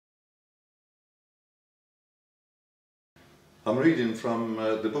I'm reading from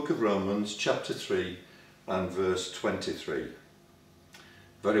the book of Romans chapter 3 and verse 23.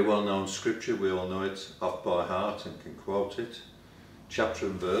 Very well known scripture, we all know it off by heart and can quote it. Chapter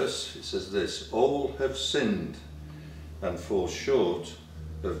and verse, it says this: all have sinned and fall short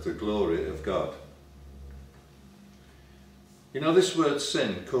of the glory of God. You know, this word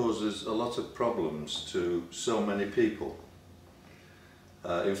sin causes a lot of problems to so many people.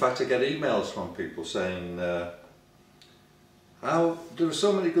 In fact, I get emails from people saying, there are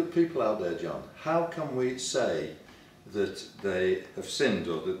so many good people out there, John. How can we say that they have sinned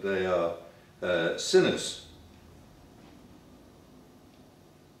or that they are sinners?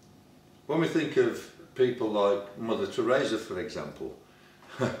 When we think of people like Mother Teresa, for example,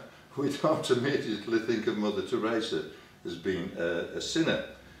 we don't immediately think of Mother Teresa as being a sinner.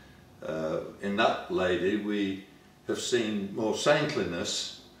 In that lady, we have seen more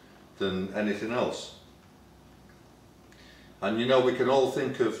saintliness than anything else. And you know, we can all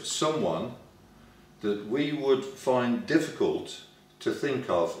think of someone that we would find difficult to think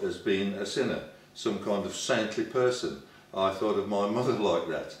of as being a sinner, some kind of saintly person. I thought of my mother like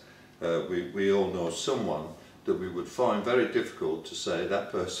that. We all know someone that we would find very difficult to say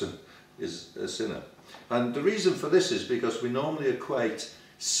that person is a sinner. And the reason for this is because we normally equate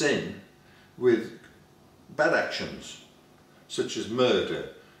sin with bad actions, such as murder,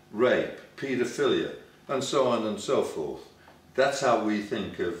 rape, paedophilia, and so on and so forth. That's how we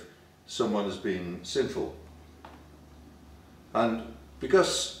think of someone as being sinful. And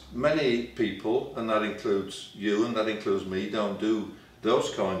because many people, and that includes you and that includes me, don't do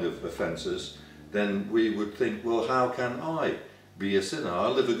those kind of offences, then we would think, well, how can I be a sinner? I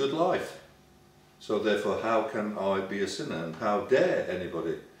live a good life. So therefore, how can I be a sinner? And how dare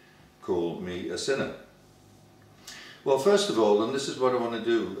anybody call me a sinner? Well, first of all, and this is what I want to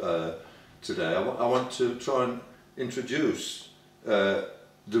do today, I want to try and introduce the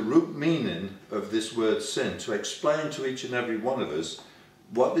root meaning of this word sin, to explain to each and every one of us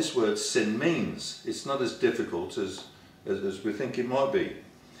what this word sin means. It's not as difficult as we think it might be.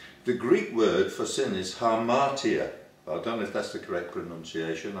 The Greek word for sin is hamartia. I don't know if that's the correct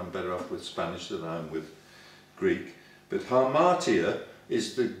pronunciation. I'm better off with Spanish than I am with Greek. But hamartia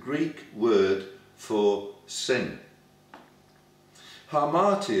is the Greek word for sin.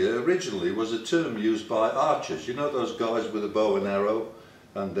 Hamartia originally was a term used by archers. You know those guys with a bow and arrow,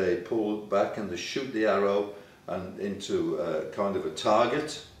 and they pull back and they shoot the arrow and into kind of a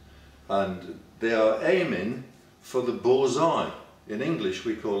target, and they are aiming for the bullseye. In English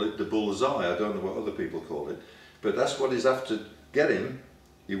we call it the bullseye. I don't know what other people call it, but that's what he's after getting.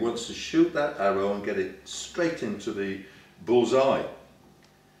 He wants to shoot that arrow and get it straight into the bullseye.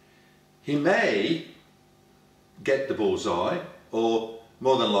 He may get the bullseye, or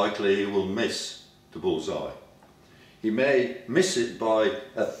more than likely he will miss the bullseye. He may miss it by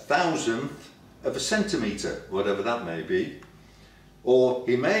 1,000th of a centimetre, whatever that may be, or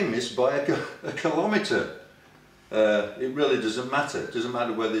he may miss by a kilometre. It really doesn't matter. It doesn't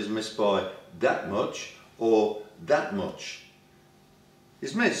matter whether he's missed by that much or that much.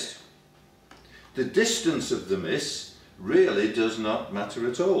 He's missed. The distance of the miss really does not matter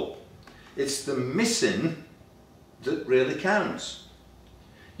at all. It's the missing that really counts.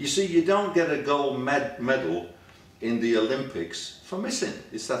 You see, you don't get a gold medal in the Olympics for missing.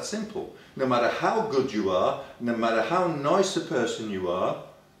 It's that simple. No matter how good you are, no matter how nice a person you are,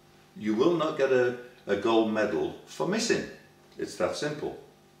 you will not get a gold medal for missing. It's that simple.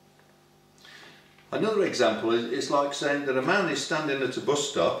 Another example is like saying that a man is standing at a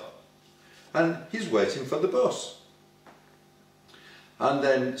bus stop and he's waiting for the bus. And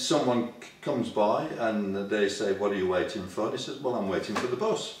then someone comes by and they say, what are you waiting for? And he says, well, I'm waiting for the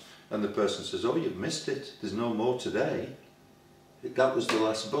bus. And the person says, oh, you've missed it. There's no more today. That was the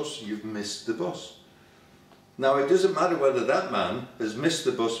last bus. You've missed the bus. Now, it doesn't matter whether that man has missed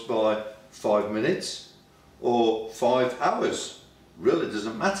the bus by 5 minutes or 5 hours. Really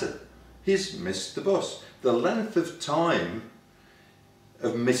doesn't matter. He's missed the bus. The length of time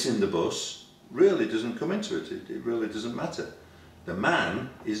of missing the bus really doesn't come into it. It really doesn't matter. The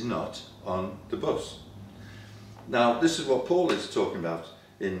man is not on the bus. Now, this is what Paul is talking about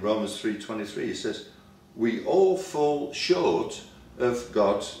in Romans 3:23. He says, we all fall short of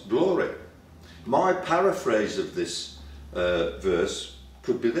God's glory. My paraphrase of this verse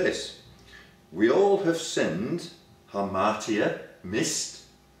could be this: we all have sinned, hamartia, missed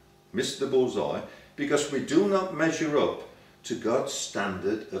the bullseye, because we do not measure up to God's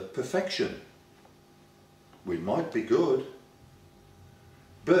standard of perfection. We might be good,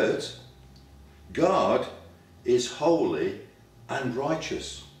 but God is holy and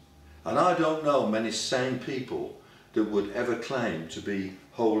righteous. And I don't know many sane people that would ever claim to be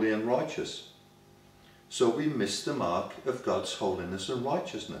holy and righteous. So we miss the mark of God's holiness and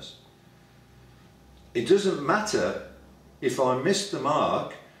righteousness. It doesn't matter if I miss the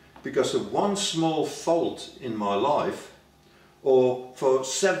mark because of one small fault in my life or for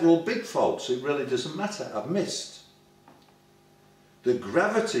several big faults. It really doesn't matter. I've missed. The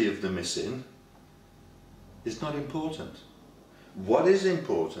gravity of the missing is not important. What is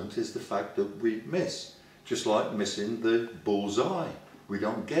important is the fact that we miss. Just like missing the bullseye. We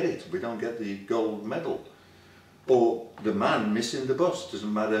don't get it. We don't get the gold medal. Or the man missing the bus.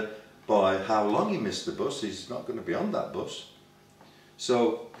 Doesn't matter by how long he missed the bus. He's not going to be on that bus.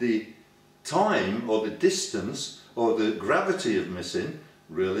 So the time or the distance or the gravity of missing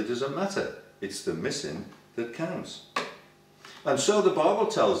really doesn't matter. It's the missing that counts. And so the Bible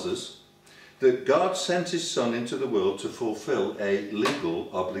tells us that God sent his Son into the world to fulfill a legal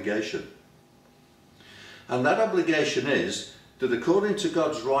obligation. And that obligation is that according to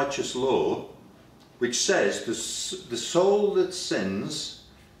God's righteous law, which says the soul that sins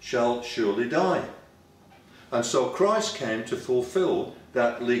shall surely die. And so Christ came to fulfill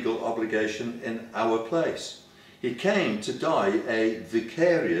that legal obligation in our place. He came to die a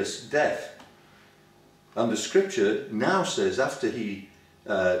vicarious death. And the scripture now says, after he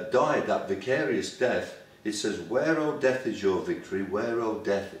died that vicarious death, it says, "Where, O death, is your victory? Where, O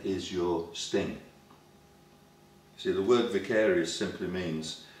death, is your sting?" See, the word vicarious simply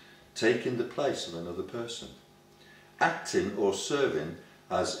means taking the place of another person, acting or serving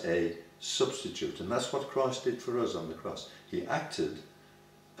as a substitute. And that's what Christ did for us on the cross. He acted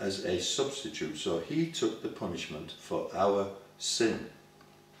as a substitute. So he took the punishment for our sin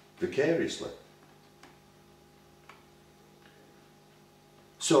vicariously.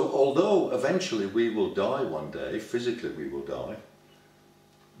 So although eventually we will die one day, physically we will die,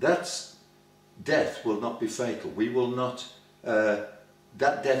 that death will not be fatal. We will not, that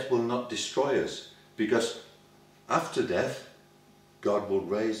death will not destroy us, because after death God will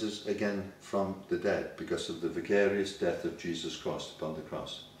raise us again from the dead because of the vicarious death of Jesus Christ upon the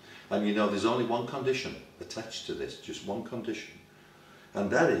cross. And you know, there's only one condition attached to this, just one condition, and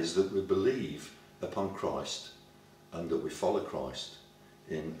that is that we believe upon Christ and that we follow Christ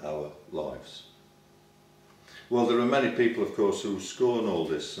in our lives. Well, there are many people, of course, who scorn all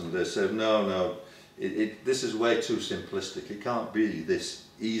this, and they say, no, this is way too simplistic. It can't be this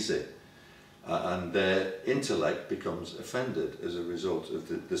easy. And their intellect becomes offended as a result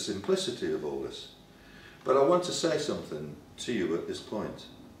of the simplicity of all this. But I want to say something to you at this point.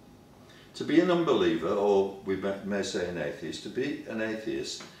 To be an unbeliever, or we may say an atheist, to be an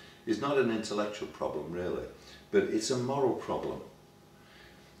atheist is not an intellectual problem, really, but it's a moral problem.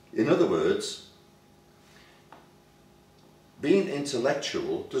 In other words, being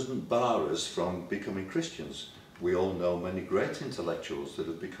intellectual doesn't bar us from becoming Christians. We all know many great intellectuals that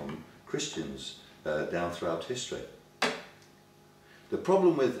have become Christians down throughout history. The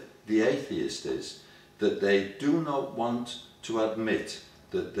problem with the atheist is that they do not want to admit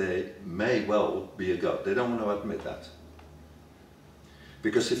that there may well be a God. They don't want to admit that.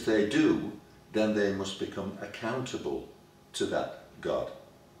 Because if they do, then they must become accountable to that God.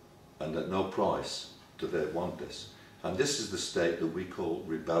 And at no price do they want this. And this is the state that we call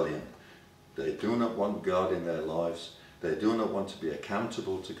rebellion. They do not want God in their lives. They do not want to be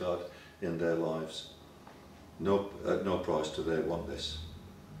accountable to God in their lives. At no price do they want this.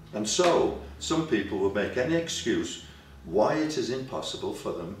 And so, some people will make any excuse why it is impossible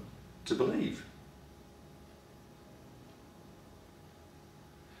for them to believe.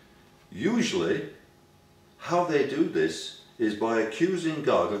 Usually, how they do this is by accusing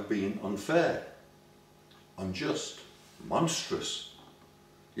God of being unfair, unjust, monstrous.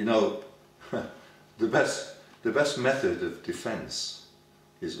 You know, the best method of defense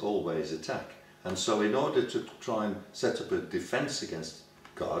is always attack. And so in order to try and set up a defense against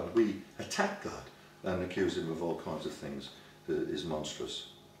God, we attack God and accuse him of all kinds of things that is monstrous.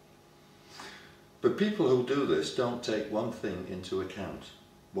 But people who do this don't take one thing into account,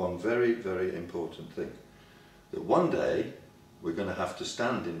 one very, very important thing, that one day we're going to have to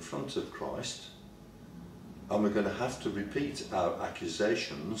stand in front of Christ and we're going to have to repeat our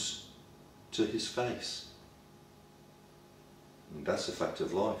accusations to his face. And that's a fact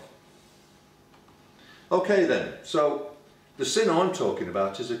of life. Okay then, so the sin I'm talking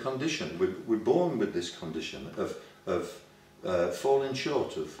about is a condition. We're born with this condition of falling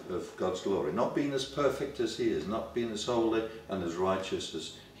short of God's glory, not being as perfect as he is, not being as holy and as righteous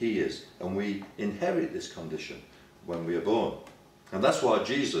as he is. And we inherit this condition when we are born. And that's why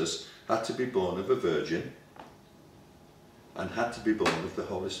Jesus had to be born of a virgin and had to be born of the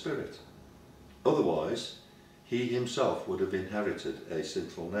Holy Spirit. Otherwise, he himself would have inherited a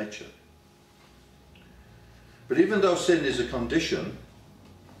sinful nature. But even though sin is a condition,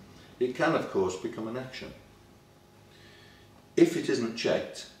 it can of course become an action. If it isn't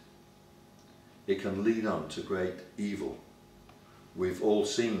checked, it can lead on to great evil. We've all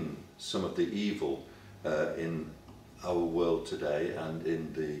seen some of the evil in our world today and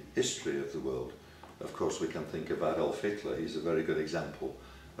in the history of the world. Of course, we can think of Adolf Hitler. He's a very good example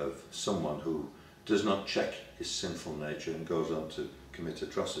of someone who does not check his sinful nature and goes on to commit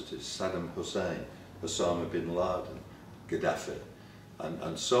atrocities. Saddam Hussein, Osama bin Laden, Gaddafi,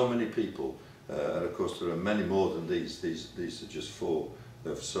 and so many people. And of course, there are many more than these. These are just four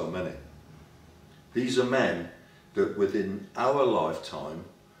of so many. These are men that within our lifetime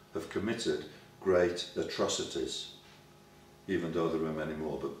have committed great atrocities, even though there are many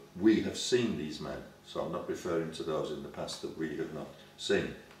more. But we have seen these men, so I'm not referring to those in the past that we have not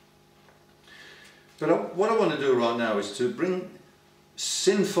seen. But what I want to do right now is to bring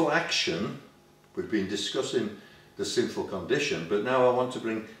sinful action. We've been discussing the sinful condition, but now I want to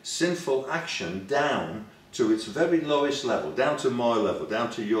bring sinful action down to its very lowest level, down to my level,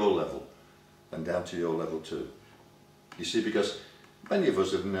 down to your level, and down to your level too. You see, because many of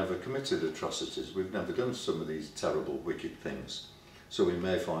us have never committed atrocities. We've never done some of these terrible, wicked things. So we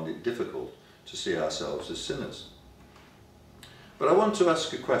may find it difficult to see ourselves as sinners. But I want to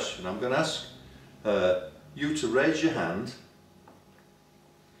ask a question. I'm going to ask you to raise your hand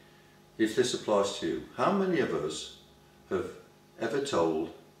if this applies to you. How many of us have ever told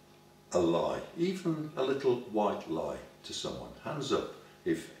a lie, even a little white lie, to someone? Hands up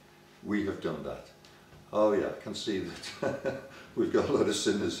if we have done that. Oh yeah, I can see that we've got a lot of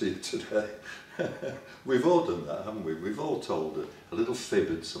sinners here today. We've all done that, haven't we? We've all told a little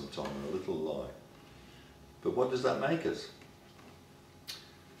fib at some time, a little lie. But what does that make us? It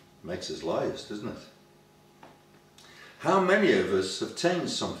makes us liars, doesn't it? How many of us have taken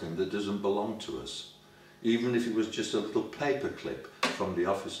something that doesn't belong to us, even if it was just a little paper clip from the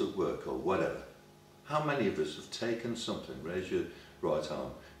office at work or whatever? How many of us have taken something? Raise your right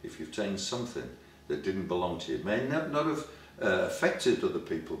arm if you've taken something that didn't belong to you. It may not have affected other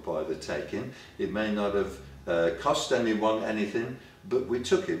people by the taking. It may not have cost anyone anything, but we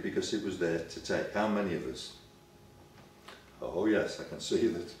took it because it was there to take. How many of us? Oh yes, I can see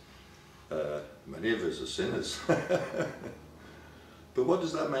that many of us are sinners. But what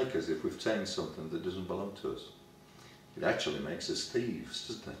does that make us if we've taken something that doesn't belong to us? It actually makes us thieves,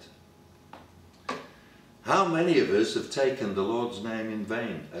 doesn't it? How many of us have taken the Lord's name in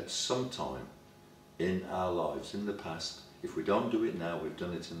vain at some time in our lives, in the past? If we don't do it now, we've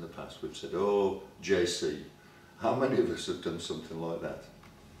done it in the past. We've said, oh, JC. How many of us have done something like that?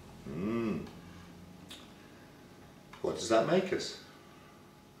 What does that make us?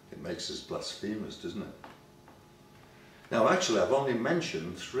 It makes us blasphemers, doesn't it? Now, actually, I've only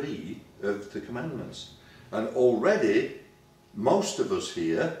mentioned 3 of the commandments. And already, most of us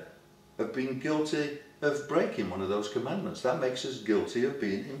here have been guilty of breaking one of those commandments. That makes us guilty of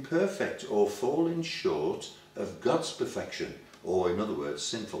being imperfect or falling short of God's perfection, or in other words,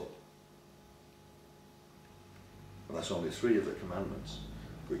 sinful. And that's only 3 of the commandments.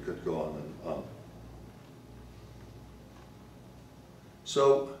 We could go on and on.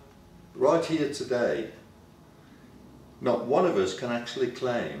 So, right here today, not one of us can actually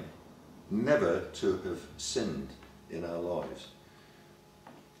claim never to have sinned in our lives.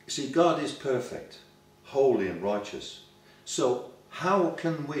 You see, God is perfect, holy and righteous. So how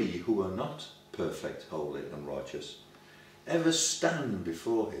can we, who are not perfect, holy and righteous, ever stand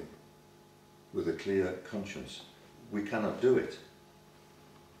before him with a clear conscience? We cannot do it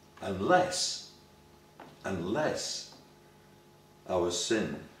unless our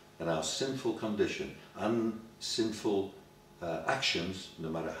sin and our sinful condition and sinful actions, no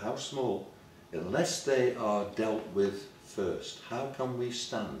matter how small, unless they are dealt with first. How can we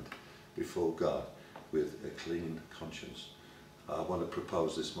stand before God with a clean conscience? I want to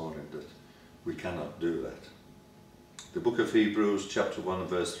propose this morning that we cannot do that. The book of Hebrews chapter 1 and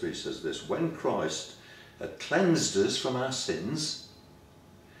verse 3 says this: when Christ had cleansed us from our sins,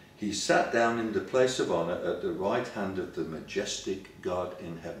 he sat down in the place of honour at the right hand of the majestic God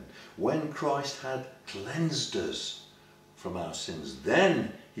in heaven. When Christ had cleansed us from our sins,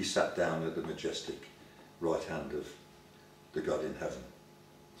 then he sat down at the majestic right hand of the God in heaven.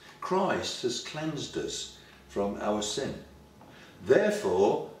 Christ has cleansed us from our sin.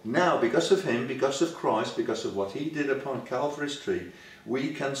 Therefore, now, because of him, because of Christ, because of what he did upon Calvary's tree,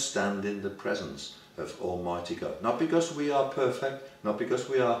 we can stand in the presence of Almighty God. Not because we are perfect, not because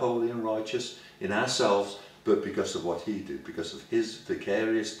we are holy and righteous in ourselves, but because of what he did, because of his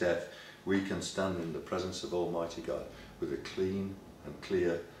vicarious death we can stand in the presence of Almighty God with a clean and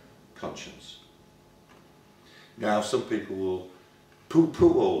clear conscience. Now, some people will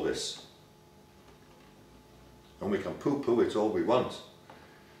poo-poo all this, and we can poo-poo it all we want,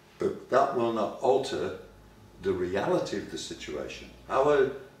 but that will not alter the reality of the situation.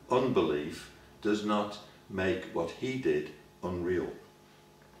 Our unbelief does not make what he did unreal.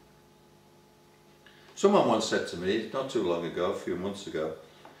 Someone once said to me, not too long ago, a few months ago,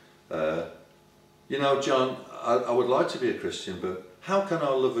 you know, John, I would like to be a Christian, but how can I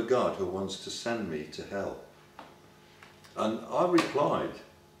love a God who wants to send me to hell? And I replied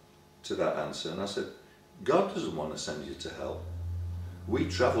to that answer, and I said, God doesn't want to send you to hell. We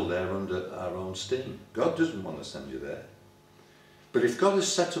travel there under our own steam. God doesn't want to send you there. But if God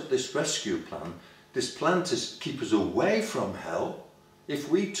has set up this rescue plan, this plan to keep us away from hell,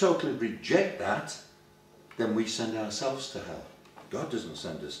 if we totally reject that, then we send ourselves to hell. God doesn't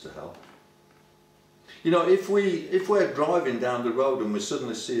send us to hell. You know, if we're driving down the road and we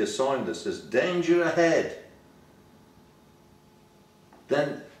suddenly see a sign that says danger ahead,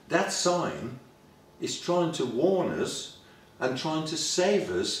 then that sign is trying to warn us and trying to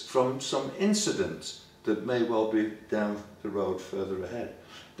save us from some incident that may well be down the road further ahead.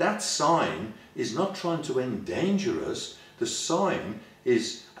 That sign is not trying to endanger us. The sign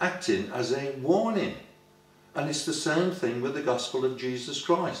is acting as a warning. And it's the same thing with the gospel of Jesus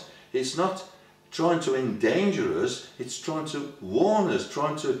Christ. It's not trying to endanger us, it's trying to warn us,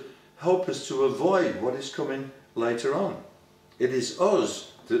 trying to help us to avoid what is coming later on. It is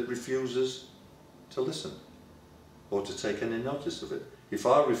us that refuses to listen or to take any notice of it. If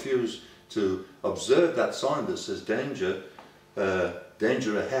I refuse to observe that sign that says danger,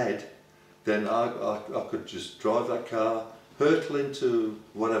 danger ahead, then I could just drive that car, hurtle into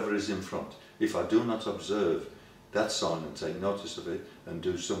whatever is in front. If I do not observe that sign and take notice of it and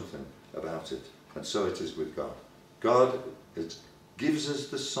do something about it. And so it is with God. God gives us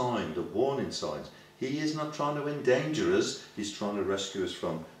the sign, the warning signs. He is not trying to endanger us, he's trying to rescue us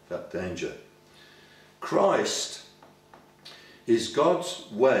from that danger. Christ is God's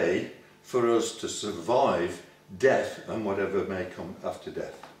way for us to survive death and whatever may come after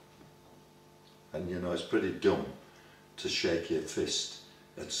death. And you know, it's pretty dumb to shake your fist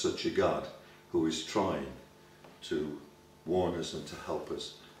at such a God who is trying to warn us and to help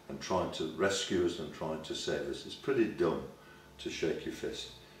us and trying to rescue us and trying to save us. It's pretty dumb to shake your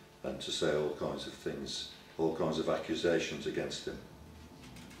fist and to say all kinds of things, all kinds of accusations against him.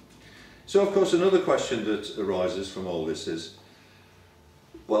 So of course another question that arises from all this is,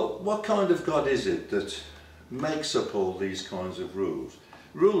 well, what kind of God is it that makes up all these kinds of rules?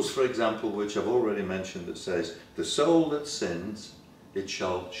 Rules, for example, which I've already mentioned, that says, the soul that sins, it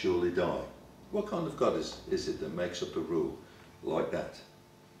shall surely die. What kind of God is it that makes up a rule like that?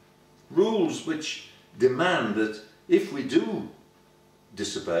 Rules which demand that if we do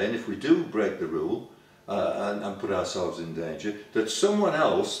disobey and if we do break the rule and put ourselves in danger, that someone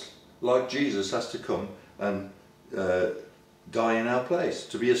else, like Jesus, has to come and die in our place,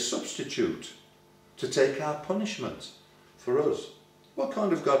 to be a substitute, to take our punishment for us. What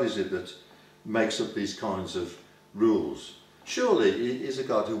kind of God is it that makes up these kinds of rules? Surely he is a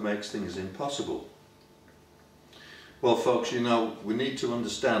God who makes things impossible. Well, folks, you know, we need to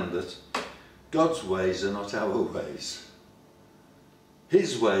understand that God's ways are not our ways.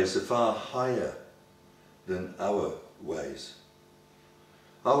 His ways are far higher than our ways.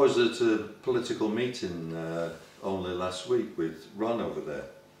 I was at a political meeting only last week with Ron over there.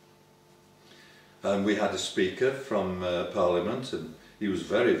 And we had a speaker from Parliament, and he was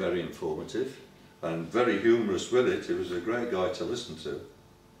very, very informative and very humorous with it. He was a great guy to listen to.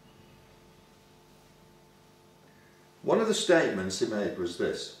 One of the statements he made was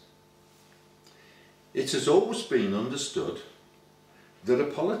this: it has always been understood that a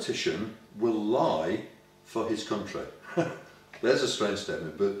politician will lie for his country. There's a strange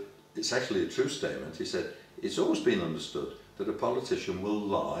statement, but it's actually a true statement. He said, it's always been understood that a politician will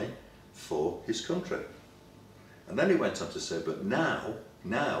lie for his country. And then he went on to say, but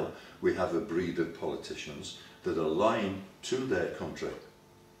now we have a breed of politicians that are lying to their country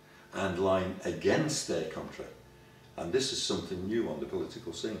and lying against their country. And this is something new on the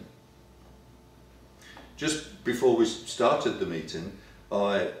political scene. Just before we started the meeting,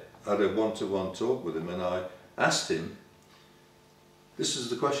 I had a one-to-one talk with him, and I asked him, this is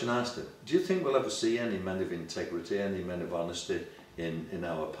the question I asked him: do you think we'll ever see any men of integrity, any men of honesty in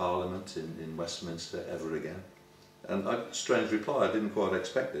our Parliament, in Westminster, ever again? And strange reply, I didn't quite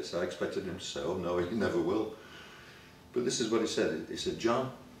expect this. I expected him to say, oh no, he never will. But this is what he said. He said,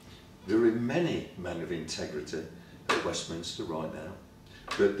 John, there are many men of integrity at Westminster right now,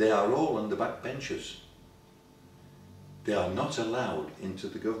 but they are all on the back benches. They are not allowed into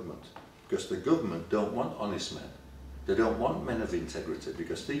the government because the government don't want honest men. They don't want men of integrity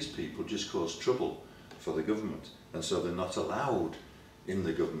because these people just cause trouble for the government, and so they're not allowed in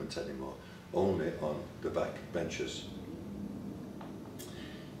the government anymore, only on the back benches.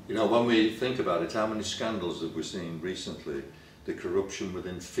 You know, when we think about it, how many scandals have we seen recently? The corruption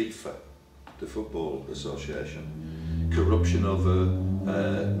within FIFA, the Football Association, corruption over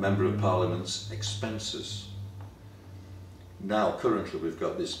Member of Parliament's expenses. Now, currently, we've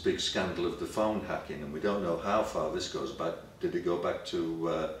got this big scandal of the phone hacking, and we don't know how far this goes back. Did it go back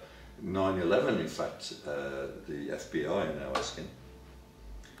to 9/11, in fact, the FBI are now asking.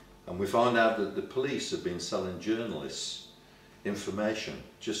 And we found out that the police have been selling journalists information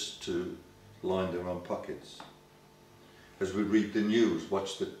just to line their own pockets. As we read the news,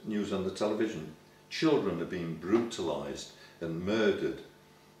 watch the news on the television, children are being brutalised and murdered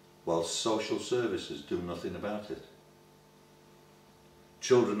while social services do nothing about it.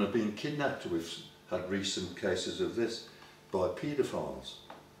 Children are being kidnapped, we've had recent cases of this, by paedophiles,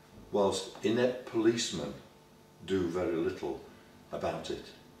 whilst inept policemen do very little about it.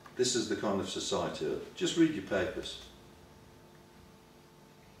 This is the kind of society. Just read your papers.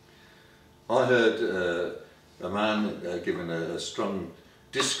 I heard a man giving a strong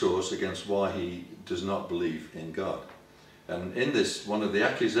discourse against why he does not believe in God. And in this, one of the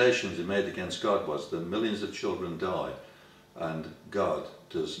accusations he made against God was that millions of children die and God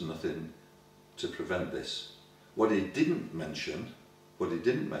does nothing to prevent this. What he didn't mention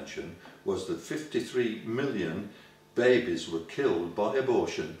was that 53 million babies were killed by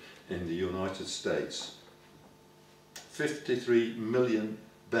abortion in the United States. 53 million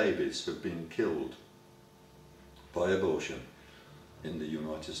babies have been killed by abortion in the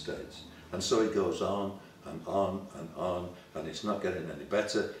United States. And so it goes on and on and on, and it's not getting any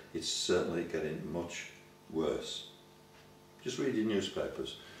better, it's certainly getting much worse. Just read your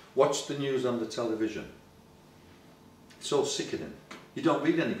newspapers. Watch the news on the television. It's all sickening. You don't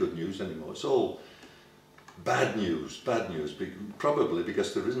read any good news anymore. It's all bad news, probably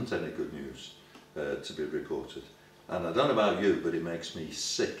because there isn't any good news to be reported. And I don't know about you, but it makes me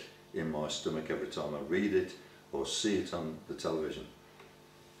sick in my stomach every time I read it or see it on the television.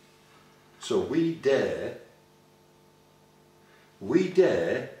 So we dare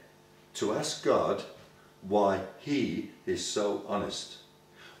to ask God why He is so honest,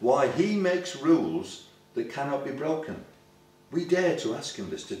 why He makes rules that cannot be broken. We dare to ask Him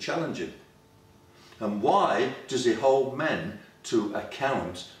this, to challenge Him. And why does He hold men to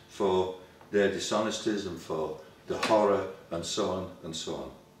account for their dishonesties and for the horror and so on and so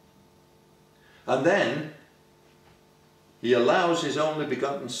on? And then He allows His only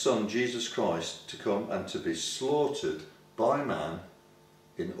begotten Son, Jesus Christ, to come and to be slaughtered by man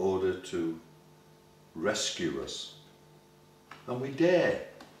in order to rescue us. And we dare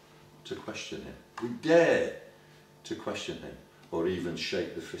to question Him. We dare to question Him or even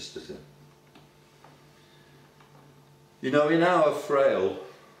shake the fist at Him. You know, in our frail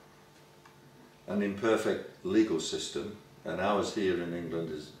and imperfect legal system, and ours here in England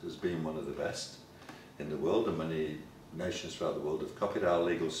has been one of the best in the world, and many nations throughout the world have copied our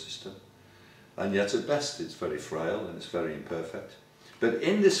legal system, and yet at best it's very frail and it's very imperfect. But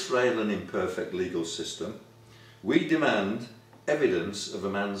in this frail and imperfect legal system, we demand evidence of a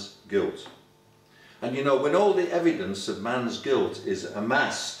man's guilt. And you know, when all the evidence of man's guilt is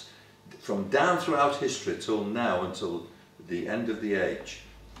amassed from down throughout history till now, until the end of the age,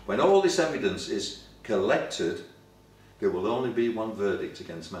 when all this evidence is collected, there will only be one verdict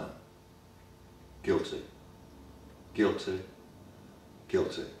against man. Guilty. Guilty.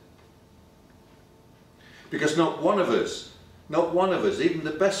 Guilty. Because not one of us, even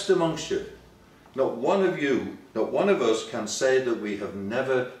the best amongst you, not one of you, not one of us can say that we have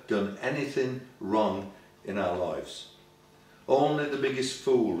never done anything wrong in our lives. Only the biggest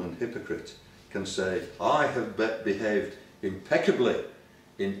fool and hypocrite can say, I have behaved impeccably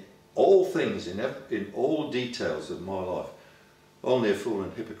in all things, in all details of my life. Only a fool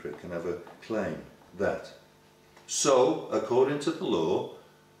and hypocrite can ever claim that. So, according to the law,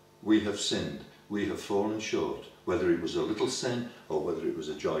 we have sinned. We have fallen short. Whether it was a little sin or whether it was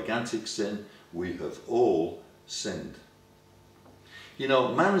a gigantic sin, we have all sinned. You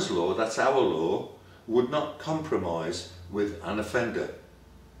know, man's law, that's our law, would not compromise with an offender.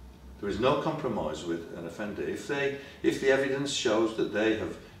 There is no compromise with an offender. If the evidence shows that they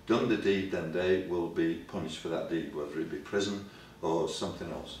have done the deed, then they will be punished for that deed, whether it be prison or something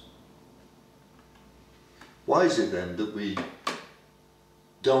else. Why is it then that we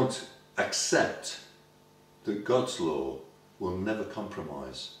don't accept that God's law will never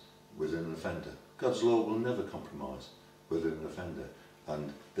compromise with an offender. God's law will never compromise with an offender,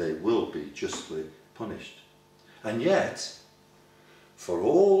 and they will be justly punished. And yet, for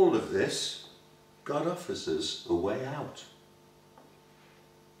all of this, God offers us a way out.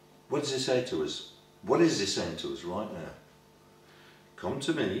 What does he say to us? What is he saying to us right now? Come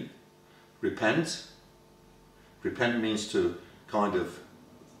to me, repent. Repent means to kind of,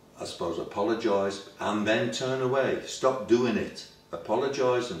 I suppose, apologise and then turn away. Stop doing it.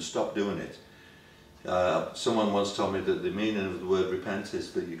 Apologise and stop doing it. Someone once told me that the meaning of the word repent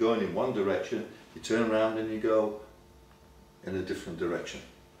is that you're going in one direction, you turn around and you go in a different direction.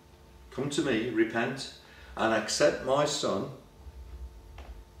 Come to me, repent, and accept my son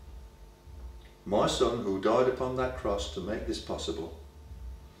who died upon that cross to make this possible.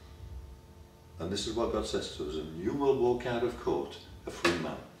 And this is what God says to us, and you will walk out of court a free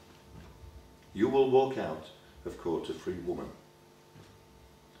man. You will walk out of court a free woman.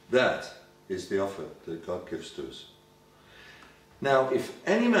 That is the offer that God gives to us. Now, if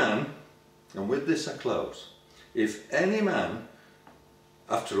any man, and with this I close, if any man,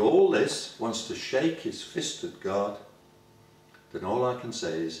 after all this, wants to shake his fist at God, then all I can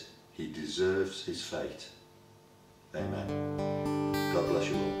say is he deserves his fate. Amen. God bless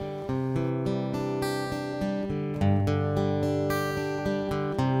you all.